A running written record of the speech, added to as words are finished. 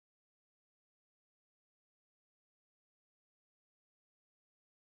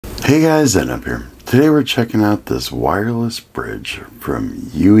Hey guys, Ed up here. Today we're checking out this wireless bridge from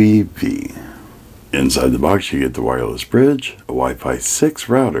UeeVii. Inside the box you get the wireless bridge, a Wi-Fi 6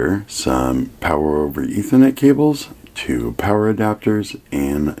 router, some power over Ethernet cables, 2 power adapters,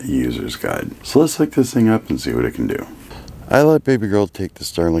 and a user's guide. So let's hook this thing up and see what it can do. I let baby girl take the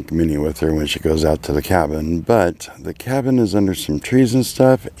Starlink Mini with her when she goes out to the cabin, but the cabin is under some trees and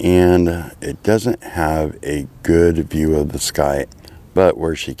stuff and it doesn't have a good view of the sky. But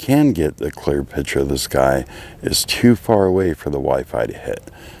where she can get the clear picture of the sky is too far away for the Wi-Fi to hit.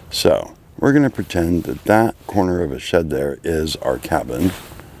 So we're going to pretend that that corner of a shed there is our cabin.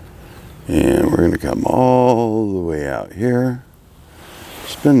 And we're going to come all the way out here.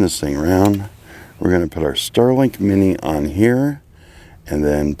 Spin this thing around. We're going to put our Starlink Mini on here. And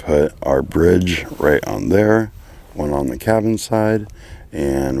then put our bridge right on there. One on the cabin side.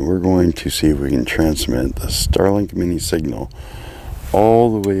 And we're going to see if we can transmit the Starlink Mini signal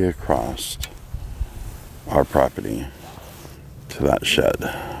all the way across our property to that shed.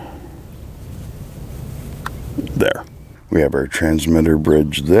 There. We have our transmitter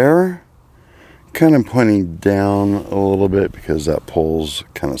bridge there. Kind of pointing down a little bit because that pole's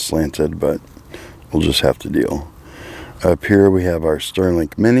kind of slanted, but we'll just have to deal. Up here we have our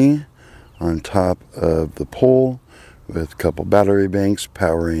Starlink Mini on top of the pole with a couple battery banks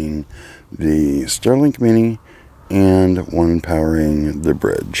powering the Starlink Mini and one powering the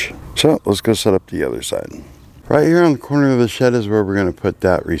bridge. So let's go set up the other side. Right here on the corner of the shed is where we're going to put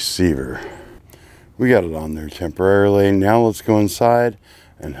that receiver. We got it on there temporarily. Now let's go inside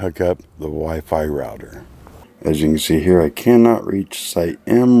and hook up the Wi-Fi router. As you can see here, I cannot reach site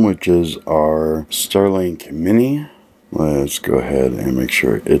M, which is our Starlink Mini. Let's go ahead and make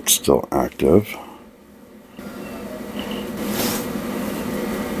sure it's still active.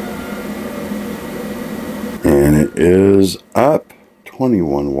 And it is up.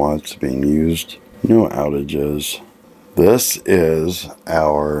 21 watts being used. No outages. This is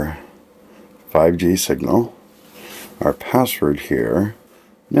our 5G signal. Our password here.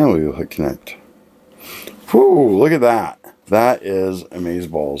 Now we will hit connect. Whew, look at that. That is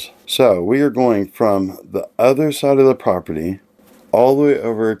amazeballs. So we are going from the other side of the property all the way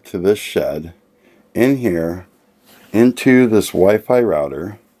over to this shed, in here, into this Wi-Fi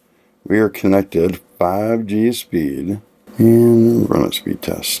router. We are connected 5G speed, and run a speed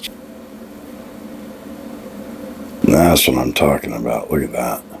test. That's what I'm talking about. Look at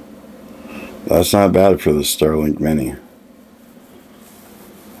that. That's not bad for the Starlink Mini.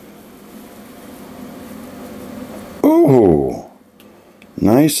 Ooh,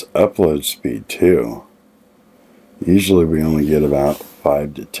 nice upload speed too. Usually we only get about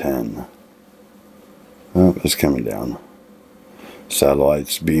 5 to 10. Oh, it's coming down.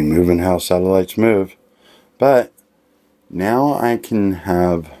 Satellites be moving how satellites move. But now I can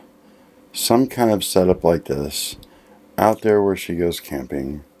have some kind of setup like this out there where she goes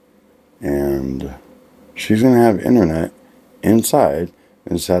camping, and she's going to have internet inside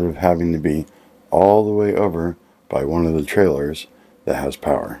instead of having to be all the way over by one of the trailers that has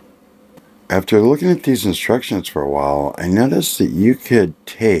power. After looking at these instructions for a while, I noticed that you could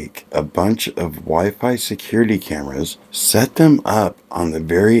take a bunch of Wi-Fi security cameras, set them up on the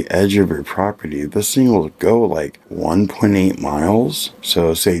very edge of your property. This thing will go like 1.8 miles.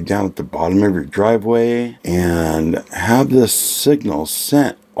 So say down at the bottom of your driveway, and have this signal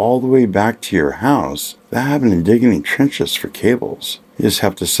sent all the way back to your house without having to dig any trenches for cables. You just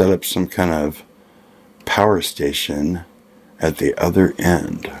have to set up some kind of power station at the other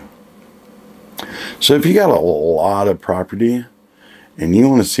end. So if you got a lot of property and you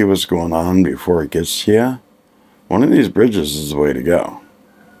want to see what's going on before it gets to you, one of these bridges is the way to go.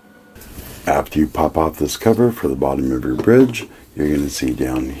 After you pop off this cover for the bottom of your bridge, you're going to see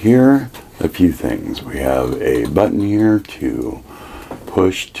down here a few things. We have a button here to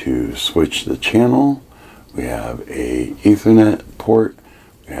push to switch the channel. We have a Ethernet port.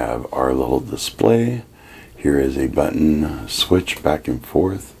 We have our little display. Here is a button switch back and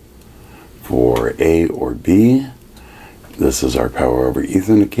forth for A or B. This is our power over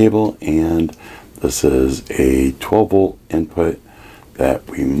Ethernet cable, and this is a 12-volt input that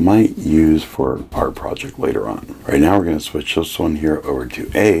we might use for our project later on. Right now we're going to switch this one here over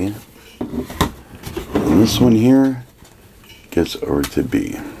to A, and this one here gets over to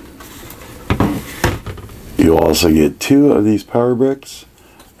B. You'll also get 2 of these power bricks.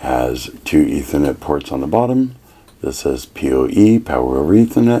 Has 2 Ethernet ports on the bottom. This says PoE, power over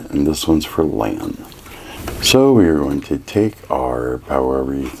Ethernet, and this one's for LAN. So we are going to take our power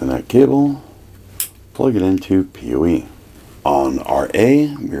over Ethernet cable, plug it into PoE. On our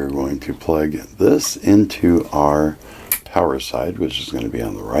A, we are going to plug this into our power side, which is going to be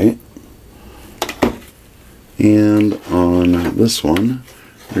on the right. And on this one,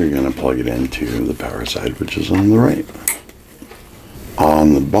 you're going to plug it into the power side, which is on the right.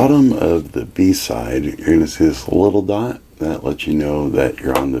 On the bottom of the B side, you're going to see this little dot that lets you know that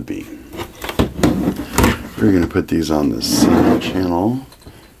you're on the B. We're going to put these on the C channel,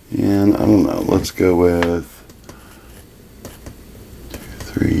 and I don't know, let's go with 2,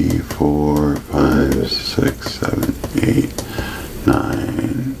 3, 4, 5, 6, 7, 8,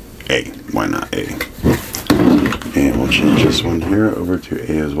 9, A. Why not A? And we'll change this one here over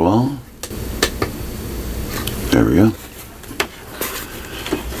to A as well. There we go.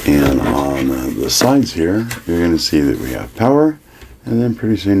 And on the sides here, you're going to see that we have power, and then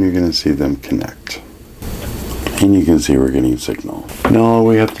pretty soon you're going to see them connect. And you can see we're getting signal. Now all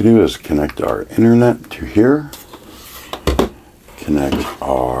we have to do is connect our internet to here, connect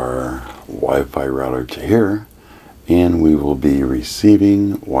our Wi-Fi router to here, and we will be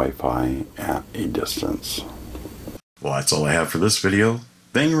receiving Wi-Fi at a distance. Well, that's all I have for this video.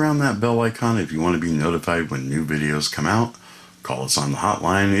 Bang around that bell icon if you want to be notified when new videos come out. Call us on the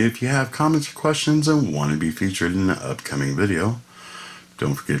hotline if you have comments or questions and want to be featured in an upcoming video.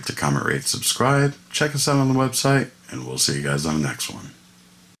 Don't forget to comment, rate, subscribe, check us out on the website, and we'll see you guys on the next one.